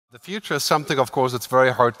The future is something, of course, that's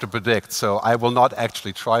very hard to predict, so I will not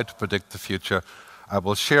actually try to predict the future. I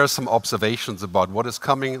will share some observations about what is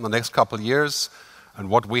coming in the next couple of years and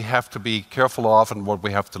what we have to be careful of and what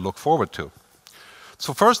we have to look forward to.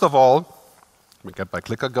 So first of all, let me get my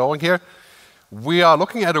clicker going here. We are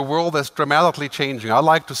looking at a world that's dramatically changing. I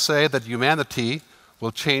like to say that humanity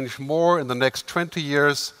will change more in the next 20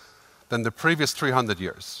 years than the previous 300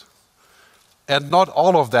 years. And not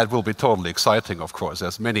all of that will be totally exciting, of course.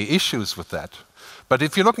 There's many issues with that. But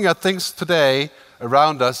if you're looking at things today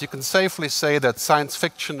around us, you can safely say that science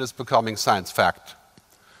fiction is becoming science fact.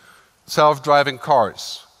 Self-driving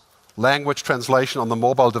cars, language translation on the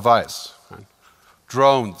mobile device, right?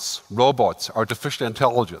 Drones, robots, artificial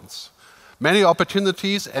intelligence. Many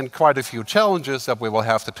opportunities and quite a few challenges that we will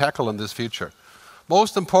have to tackle in this future.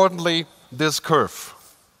 Most importantly, this curve,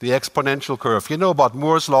 the exponential curve. You know about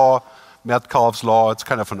Moore's law, Metcalfe's law, it's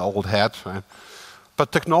kind of an old hat, right?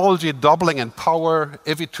 But technology doubling in power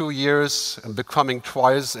every 2 years and becoming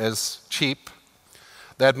twice as cheap,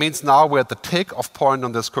 that means now we're at the takeoff point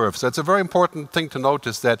on this curve. So it's a very important thing to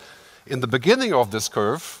notice that in the beginning of this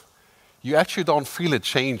curve, you actually don't feel it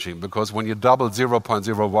changing, because when you double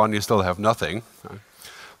 0.01, you still have nothing. Right?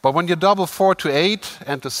 But when you double 4 to 8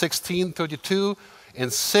 and to 16, 32,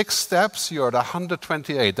 in 6 steps, you're at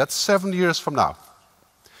 128. That's 7 years from now.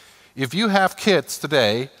 If you have kids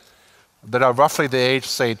today that are roughly the age,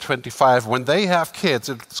 say 25, when they have kids,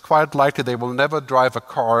 it's quite likely they will never drive a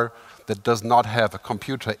car that does not have a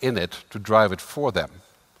computer in it to drive it for them.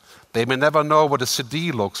 They may never know what a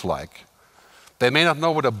CD looks like. They may not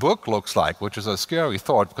know what a book looks like, which is a scary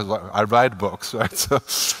thought, because I write books, right? So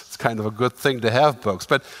it's kind of a good thing to have books.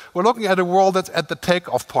 But we're looking at a world that's at the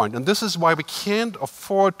takeoff point, and this is why we can't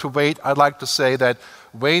afford to wait. I'd like to say that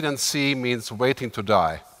wait and see means waiting to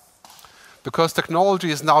die. Because technology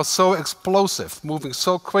is now so explosive, moving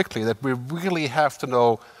so quickly, that we really have to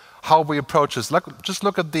know how we approach this. Just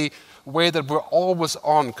look at the way that we're always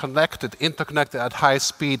on, connected, interconnected at high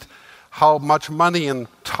speed, how much money and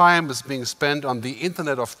time is being spent on the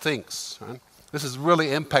Internet of Things. Right? This is really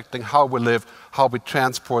impacting how we live, how we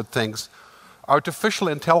transport things. Artificial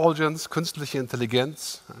intelligence, künstliche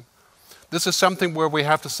Intelligenz. Right? This is something where we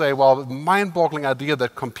have to say, well, mind-boggling idea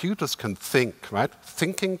that computers can think, right?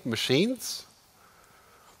 Thinking machines?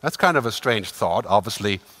 That's kind of a strange thought.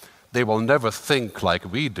 Obviously, they will never think like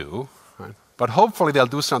we do, right? But hopefully they'll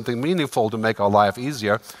do something meaningful to make our life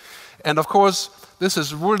easier. And of course, this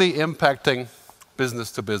is really impacting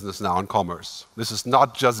business to business now in commerce. This is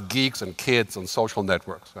not just geeks and kids on social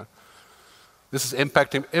networks, right? This is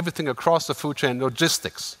impacting everything across the food chain: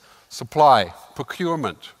 logistics, supply,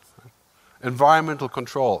 procurement, environmental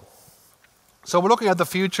control. So we're looking at the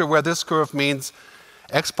future where this curve means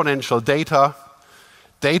exponential data.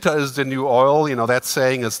 Data is the new oil. You know, that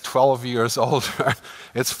saying is 12 years old.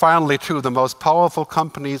 It's finally true. The most powerful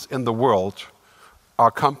companies in the world are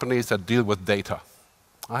companies that deal with data.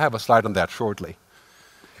 I have a slide on that shortly.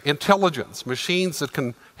 Intelligence, machines that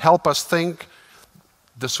can help us think,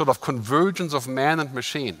 the sort of convergence of man and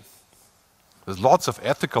machine. There's lots of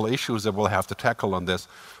ethical issues that we'll have to tackle on this.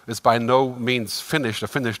 It's by no means finished, a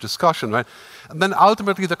finished discussion, right? And then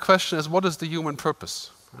ultimately the question is, what is the human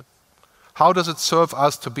purpose? Right? How does it serve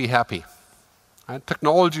us to be happy? Right?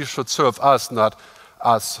 Technology should serve us, not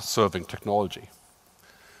us serving technology.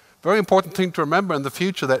 Very important thing to remember in the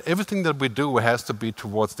future, that everything that we do has to be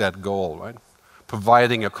towards that goal, right?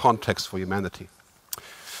 Providing a context for humanity.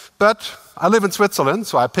 But I live in Switzerland,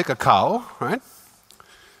 so I pick a cow, right?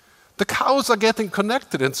 The cows are getting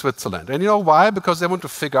connected in Switzerland. And you know why? Because they want to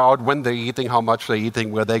figure out when they're eating, how much they're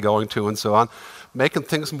eating, where they're going to, and so on, making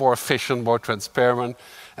things more efficient, more transparent.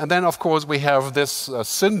 And then, of course, we have this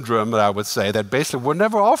syndrome, I would say, that basically we're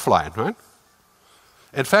never offline, right?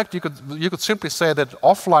 In fact, you could simply say that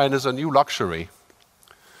offline is a new luxury.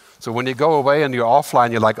 So when you go away and you're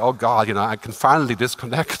offline, you're like, oh God, you know, I can finally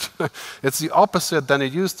disconnect. It's the opposite than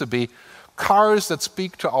it used to be. Cars that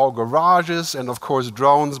speak to our garages, and of course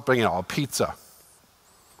drones bringing our pizza.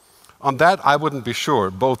 On that, I wouldn't be sure,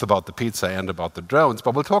 both about the pizza and about the drones,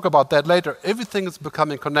 but we'll talk about that later. Everything is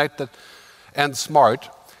becoming connected and smart.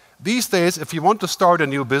 These days, if you want to start a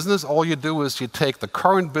new business, all you do is you take the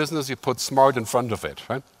current business, you put smart in front of it,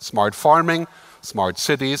 right? Smart farming, smart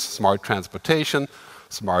cities, smart transportation,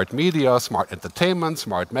 smart media, smart entertainment,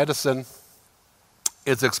 smart medicine.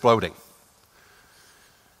 It's exploding.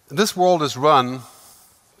 This world is run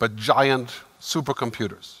by giant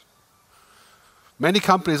supercomputers. Many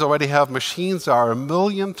companies already have machines that are 1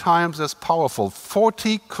 million times as powerful,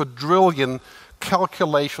 40 quadrillion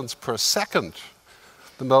calculations per second.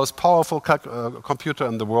 the most powerful computer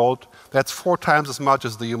in the world. That's 4 times as much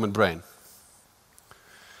as the human brain.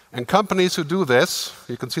 And companies who do this,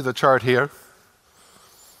 you can see the chart here,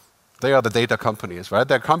 they are the data companies, right?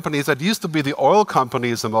 They're companies that used to be the oil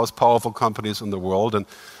companies, the most powerful companies in the world, and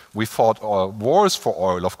we fought wars for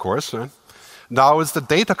oil, of course. Right? Now it's the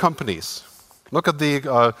data companies. Look at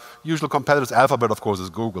the usual competitors. Alphabet, of course, is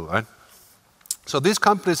Google, right? So these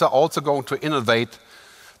companies are also going to innovate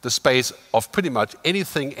the space of pretty much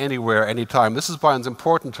anything, anywhere, anytime. This is why it's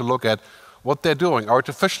important to look at what they're doing.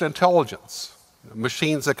 Artificial intelligence,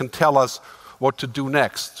 machines that can tell us what to do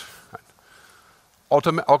next.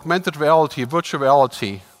 Augmented reality, virtual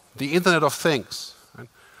reality, the Internet of Things, right?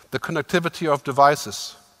 The connectivity of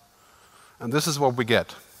devices. And this is what we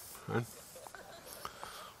get. Right?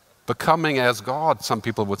 Becoming as God, some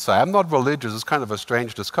people would say. I'm not religious, it's kind of a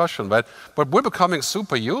strange discussion, right? But we're becoming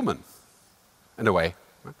superhuman, in a way.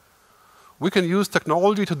 Right? We can use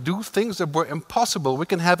technology to do things that were impossible. We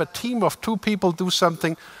can have a team of 2 people do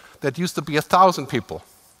something that used to be 1,000 people.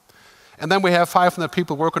 And then we have 500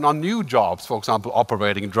 people working on new jobs, for example,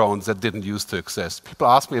 operating drones that didn't used to exist. People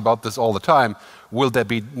ask me about this all the time. Will there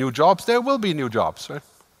be new jobs? There will be new jobs, right?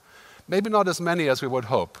 Maybe not as many as we would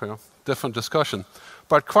hope, different discussion.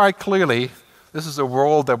 But quite clearly, this is a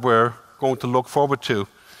world that we're going to look forward to.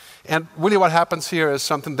 And really what happens here is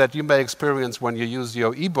something that you may experience when you use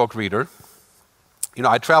your e-book reader.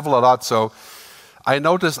 I travel a lot, so I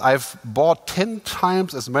notice I've bought 10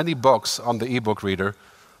 times as many books on the e-book reader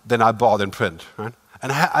than I bought in print. Right?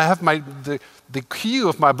 And I have the queue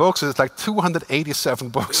of my books is like 287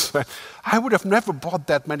 books. Right? I would have never bought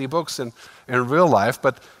that many books in real life,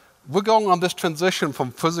 but we're going on this transition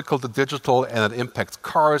from physical to digital, and it impacts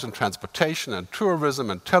cars and transportation and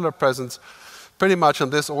tourism and telepresence, pretty much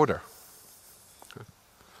in this order. Okay.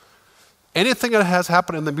 Anything that has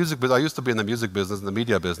happened in the music business, I used to be in the music business, in the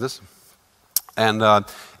media business, and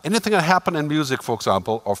anything that happened in music, for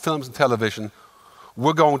example, or films and television,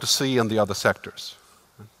 we're going to see in the other sectors.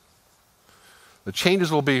 The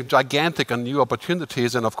changes will be gigantic and new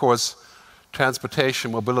opportunities, and of course,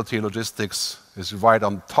 transportation, mobility, logistics is right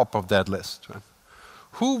on top of that list. Right?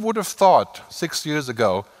 Who would have thought 6 years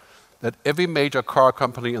ago that every major car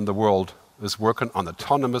company in the world is working on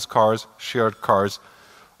autonomous cars, shared cars,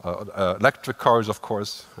 electric cars, of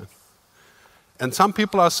course. Right? And some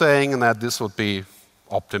people are saying that this would be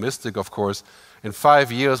optimistic, of course. In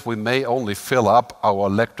 5 years, we may only fill up our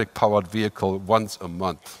electric-powered vehicle once a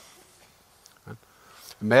month. Right?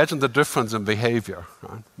 Imagine the difference in behavior.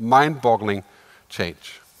 Right? Mind-boggling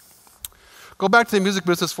change. Go back to the music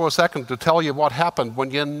business for a second to tell you what happened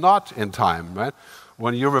when you're not in time, right?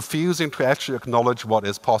 When you're refusing to actually acknowledge what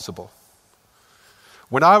is possible.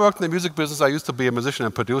 When I worked in the music business, I used to be a musician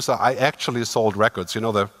and producer. I actually sold records,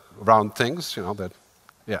 the round things,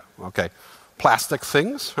 plastic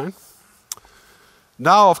things, right?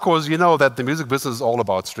 Now, of course, you know that the music business is all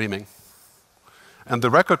about streaming. And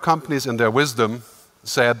the record companies, in their wisdom,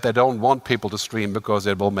 said they don't want people to stream because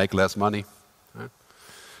they will make less money. Right?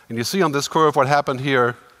 And you see on this curve what happened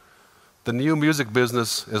here. The new music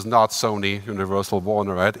business is not Sony, Universal,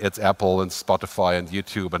 Warner, right? It's Apple and Spotify and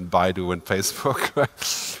YouTube and Baidu and Facebook.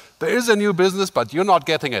 Right? There is a new business, but you're not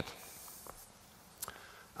getting it.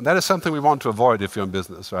 And that is something we want to avoid if you're in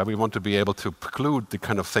business. Right? We want to be able to preclude the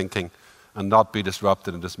kind of thinking and not be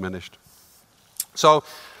disrupted and diminished. So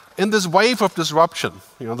in this wave of disruption,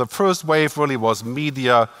 the first wave really was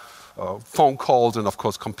media, phone calls, and of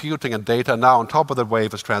course computing and data. Now on top of that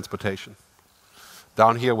wave is transportation.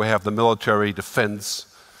 Down here we have the military, defense,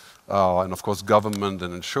 and of course government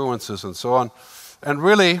and insurances and so on. And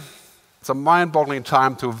really, it's a mind-boggling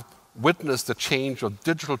time to witness the change of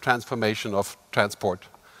digital transformation of transport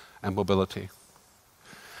and mobility.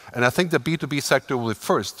 And I think the B2B sector will be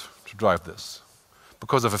first to drive this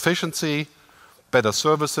because of efficiency, better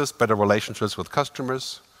services, better relationships with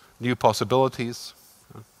customers, new possibilities.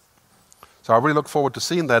 So I really look forward to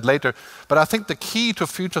seeing that later. But I think the key to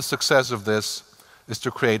future success of this is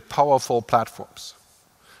to create powerful platforms.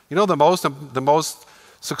 The most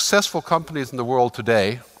successful companies in the world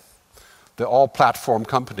today, they're all platform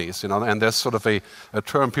companies, and there's sort of a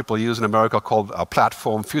term people use in America called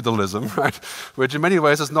platform feudalism, right? Which in many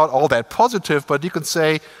ways is not all that positive, but you can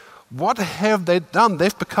say, what have they done?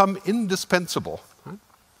 They've become indispensable. Right?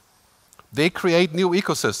 They create new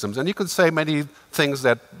ecosystems, and you can say many things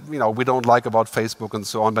that we don't like about Facebook and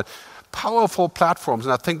so on, but powerful platforms,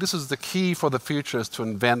 and I think this is the key for the future, is to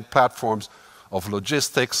invent platforms of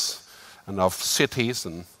logistics and of cities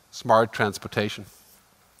and smart transportation.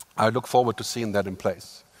 I look forward to seeing that in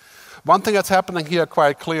place. One thing that's happening here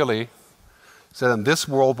quite clearly, So in this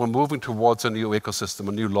world, we're moving towards a new ecosystem,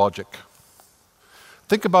 a new logic.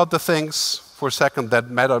 Think about the things for a second that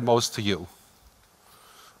matter most to you.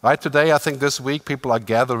 Right, today, I think this week, people are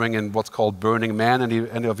gathering in what's called Burning Man.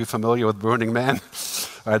 Any of you familiar with Burning Man?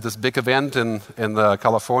 This big event in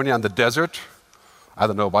California in the desert. I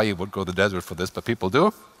don't know why you would go to the desert for this, but people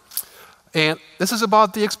do. And this is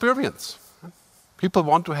about the experience. People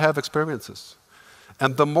want to have experiences.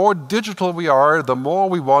 And the more digital we are, the more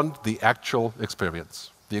we want the actual experience,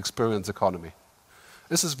 the experience economy.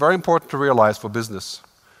 This is very important to realize for business,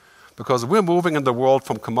 because we're moving in the world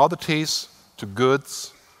from commodities to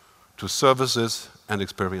goods, to services and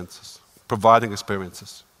experiences, providing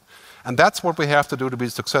experiences. And that's what we have to do to be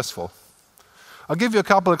successful. I'll give you a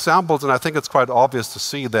couple examples, and I think it's quite obvious to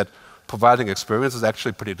see that providing experience is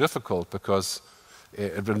actually pretty difficult because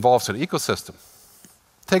it involves an ecosystem.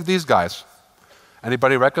 Take these guys.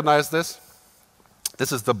 Anybody recognize this?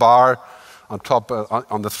 This is the bar on top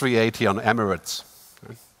on the 380 on Emirates.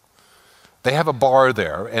 They have a bar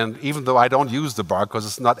there, and even though I don't use the bar because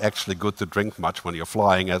it's not actually good to drink much when you're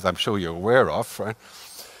flying, as I'm sure you're aware of, right?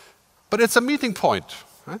 But it's a meeting point.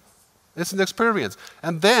 Right? It's an experience.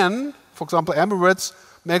 And then, for example, Emirates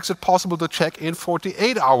makes it possible to check in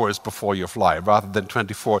 48 hours before you fly rather than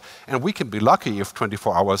 24. And we can be lucky if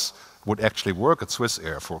 24 hours would actually work at Swiss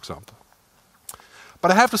Air, for example. But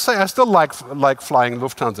I have to say, I still like flying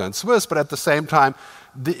Lufthansa and Swiss, but at the same time,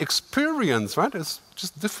 the experience, right, is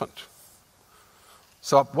just different.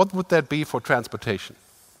 So what would that be for transportation?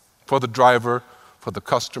 For the driver, for the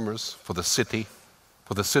customers, for the city,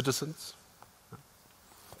 for the citizens?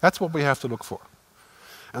 That's what we have to look for.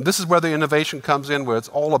 And this is where the innovation comes in, where it's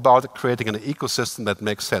all about creating an ecosystem that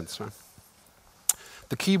makes sense. Right?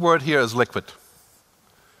 The key word here is liquid.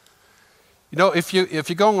 You know, if you're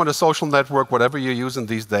going on a social network, whatever you're using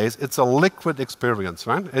these days, it's a liquid experience,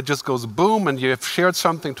 right? It just goes boom, and you've shared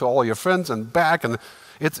something to all your friends and back, and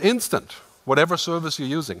it's instant, whatever service you're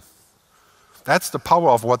using. That's the power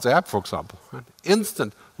of WhatsApp, for example. Right?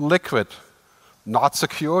 Instant, liquid, not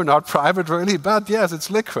secure, not private really, but yes, it's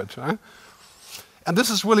liquid. Right? And this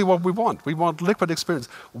is really what we want. We want liquid experience.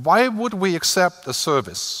 Why would we accept a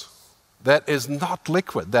service that is not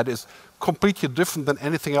liquid, that is completely different than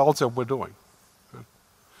anything else that we're doing?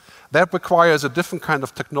 That requires a different kind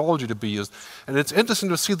of technology to be used. And it's interesting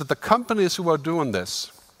to see that the companies who are doing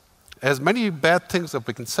this, as many bad things that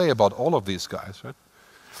we can say about all of these guys, right?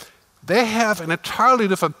 They have an entirely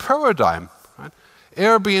different paradigm. Right?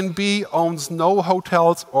 Airbnb owns no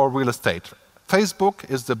hotels or real estate. Facebook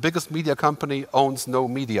is the biggest media company, owns no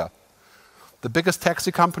media. The biggest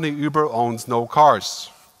taxi company, Uber, owns no cars.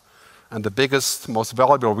 And the biggest, most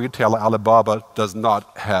valuable retailer, Alibaba, does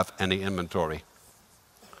not have any inventory.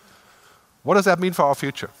 What does that mean for our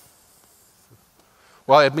future?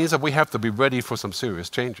 Well, it means that we have to be ready for some serious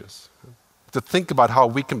changes, to think about how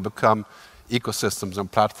we can become ecosystems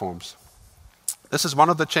and platforms. This is one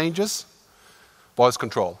of the changes, voice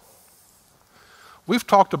control. We've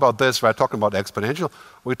talked about this, right, talking about exponential.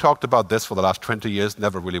 We talked about this for the last 20 years,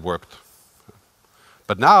 never really worked.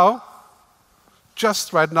 But now,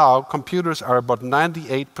 just right now, computers are about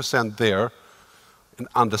 98% there in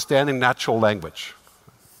understanding natural language.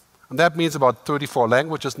 And that means about 34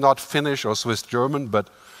 languages, not Finnish or Swiss German, but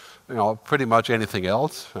pretty much anything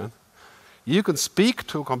else. Right? You can speak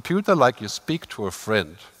to a computer like you speak to a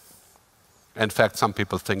friend. In fact, some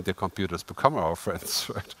people think that computers become our friends.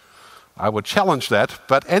 Right? I would challenge that.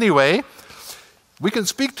 But anyway, we can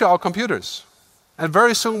speak to our computers. And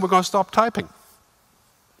very soon we're going to stop typing.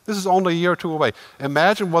 This is only a year or two away.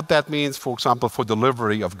 Imagine what that means, for example, for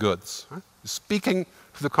delivery of goods. Right? Speaking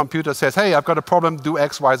to the computer says, hey, I've got a problem, do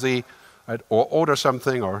X, Y, Z, right? Or order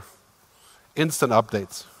something, or instant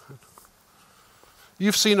updates. Right?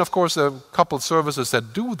 You've seen, of course, a couple of services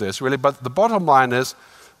that do this, really, but the bottom line is,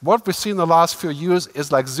 what we've seen in the last few years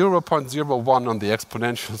is like 0.01 on the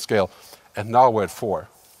exponential scale, and now we're at 4.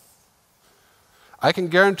 I can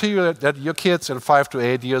guarantee you that your kids in 5 to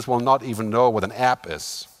 8 years will not even know what an app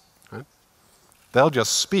is. Right? They'll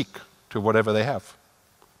just speak to whatever they have,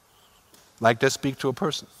 like they speak to a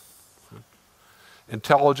person. Right?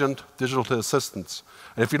 Intelligent digital assistants.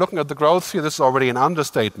 And if you're looking at the growth here, this is already an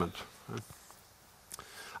understatement. Right?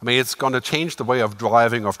 I mean, it's going to change the way of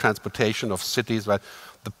driving, of transportation, of cities. Right?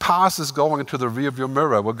 The past is going into the rearview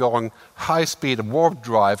mirror. We're going high speed, warp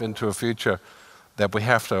drive into a future that we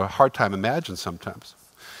have a hard time imagine sometimes.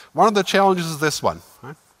 One of the challenges is this one.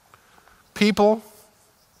 Right? People,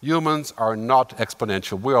 humans, are not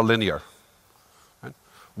exponential. We are linear. Right?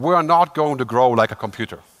 We are not going to grow like a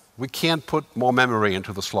computer. We can't put more memory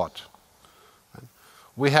into the slot. Right?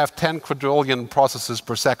 We have 10 quadrillion processes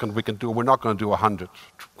per second we can do. We're not going to do 100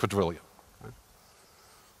 quadrillion. Right?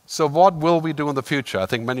 So what will we do in the future? I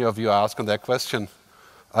think many of you are asking that question.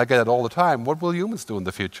 I get it all the time. What will humans do in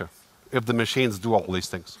the future if the machines do all these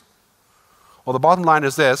things? Well, the bottom line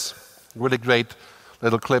is this, really great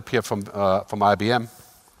little clip here from IBM.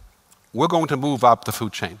 We're going to move up the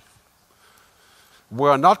food chain.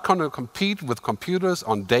 We're not going to compete with computers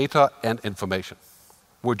on data and information.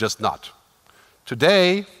 We're just not.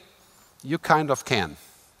 Today, you kind of can,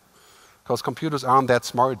 because computers aren't that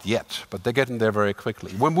smart yet, but they're getting there very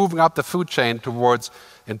quickly. We're moving up the food chain towards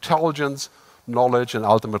intelligence, knowledge, and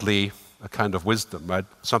ultimately a kind of wisdom, right?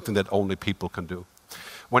 Something that only people can do.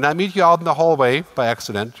 When I meet you out in the hallway by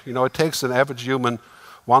accident, you know, it takes an average human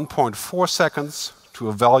 1.4 seconds to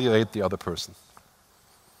evaluate the other person.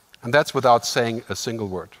 And that's without saying a single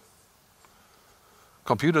word.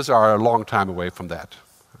 Computers are a long time away from that.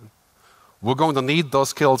 We're going to need those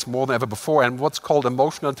skills more than ever before, and what's called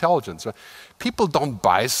emotional intelligence. Right? People don't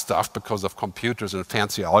buy stuff because of computers and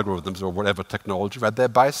fancy algorithms or whatever technology, right? They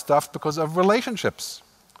buy stuff because of relationships.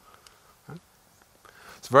 Right?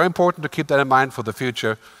 It's very important to keep that in mind for the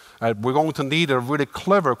future. We're going to need a really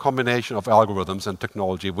clever combination of algorithms and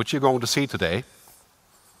technology, which you're going to see today.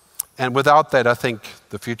 And without that, I think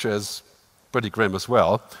the future is pretty grim as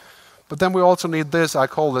well. But then we also need this, I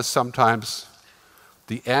call this sometimes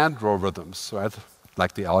the androrhythms, right?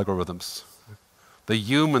 Like the algorithms, the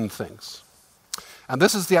human things. And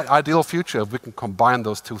this is the ideal future if we can combine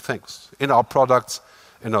those two things in our products,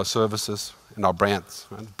 in our services, in our brands,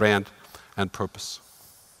 right? Brand and purpose.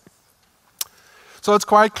 So it's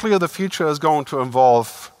quite clear the future is going to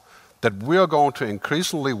involve that we are going to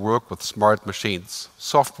increasingly work with smart machines,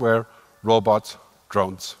 software, robots,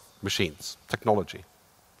 drones, machines, technology.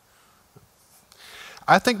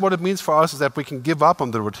 I think what it means for us is that we can give up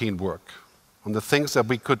on the routine work, on the things that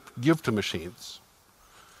we could give to machines,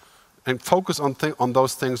 and focus on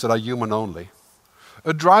those things that are human only.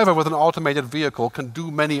 A driver with an automated vehicle can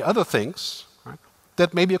do many other things, right,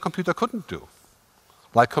 that maybe a computer couldn't do,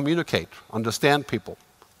 like communicate, understand people,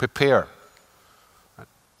 prepare. Right?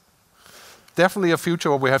 Definitely a future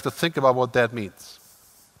where we have to think about what that means.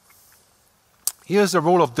 Here's the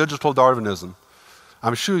role of digital Darwinism.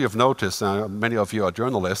 I'm sure you've noticed, many of you are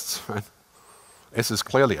journalists, right? This is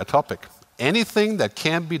clearly a topic. Anything that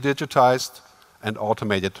can be digitized and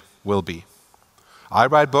automated will be. I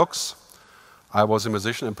write books. I was a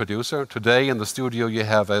musician and producer. Today in the studio you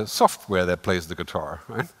have a software that plays the guitar,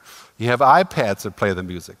 right? You have iPads that play the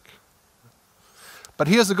music. But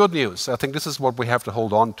here's the good news. I think this is what we have to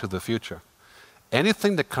hold on to the future.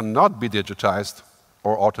 Anything that cannot be digitized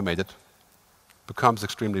or automated becomes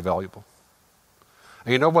extremely valuable.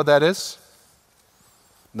 And you know what that is?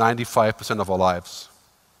 95% of our lives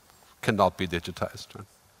cannot be digitized. Right?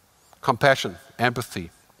 Compassion, empathy,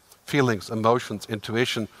 feelings, emotions,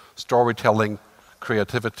 intuition, storytelling,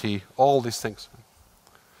 creativity, all these things.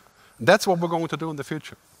 And that's what we're going to do in the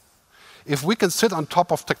future. If we can sit on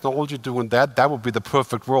top of technology doing that, that would be the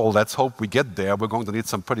perfect world. Let's hope we get there. We're going to need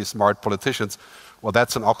some pretty smart politicians. Well,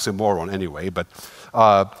 that's an oxymoron anyway, but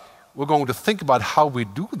we're going to think about how we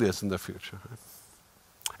do this in the future.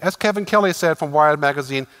 As Kevin Kelly said from Wired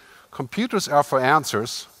magazine, computers are for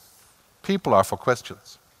answers, people are for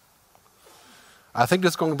questions. I think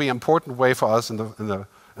that's going to be an important way for us in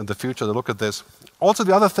the future to look at this. Also,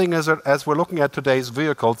 the other thing is that as we're looking at today's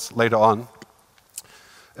vehicles later on,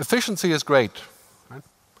 efficiency is great, right?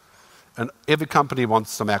 And every company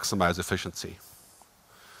wants to maximize efficiency.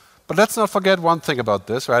 But let's not forget one thing about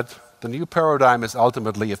this, right? The new paradigm is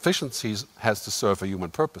ultimately efficiency has to serve a human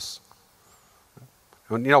purpose.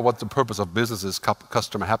 And you know what the purpose of business is?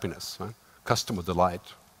 Customer happiness, right? Customer delight.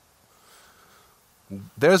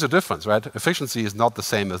 There's a difference, right? Efficiency is not the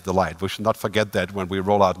same as delight. We should not forget that when we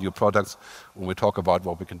roll out new products, when we talk about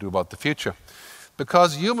what we can do about the future.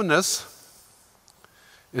 Because humanness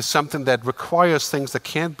is something that requires things that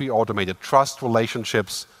can't be automated. Trust,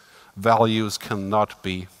 relationships, values cannot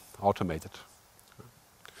be automated.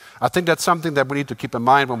 I think that's something that we need to keep in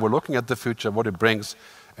mind when we're looking at the future, what it brings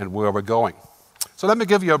and where we're going. So let me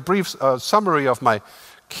give you a brief summary of my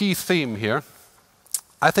key theme here.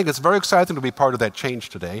 I think it's very exciting to be part of that change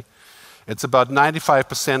today. It's about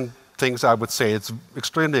 95% things I would say. It's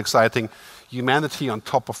extremely exciting. Humanity on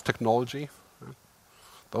top of technology.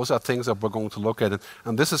 Those are things that we're going to look at.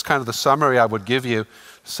 And this is kind of the summary I would give you.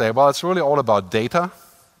 Say, well, it's really all about data,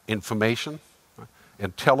 information,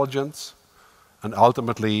 intelligence, and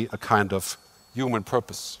ultimately a kind of human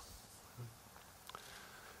purpose.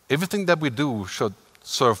 Everything that we do should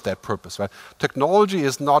serve that purpose, right? Technology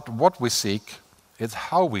is not what we seek, it's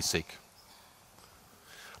how we seek.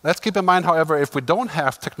 Let's keep in mind, however, if we don't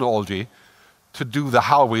have technology to do the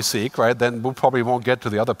how we seek, right, then we probably won't get to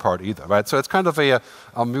the other part either, right? So it's kind of a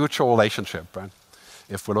mutual relationship, right,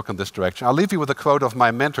 if we look in this direction. I'll leave you with a quote of my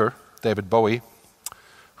mentor, David Bowie,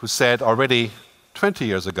 who said already 20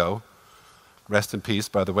 years ago, rest in peace,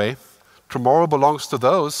 by the way, tomorrow belongs to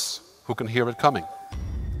those who can hear it coming.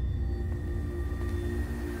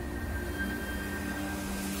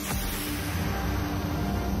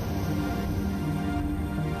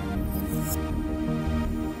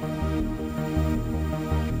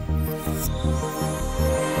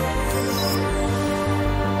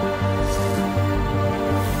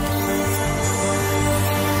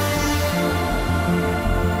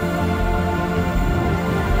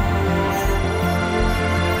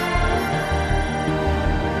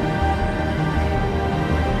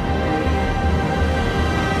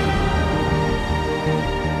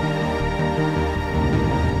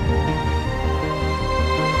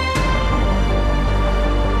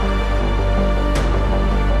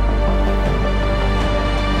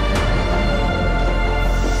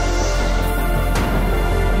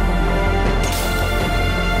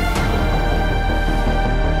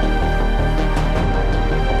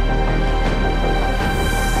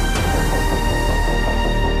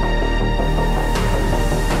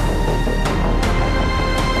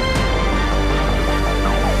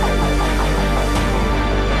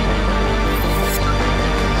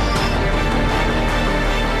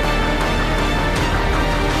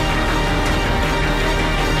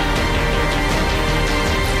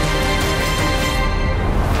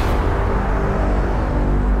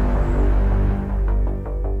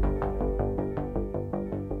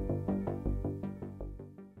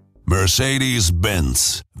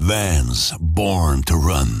 Mercedes-Benz, vans born to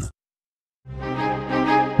run.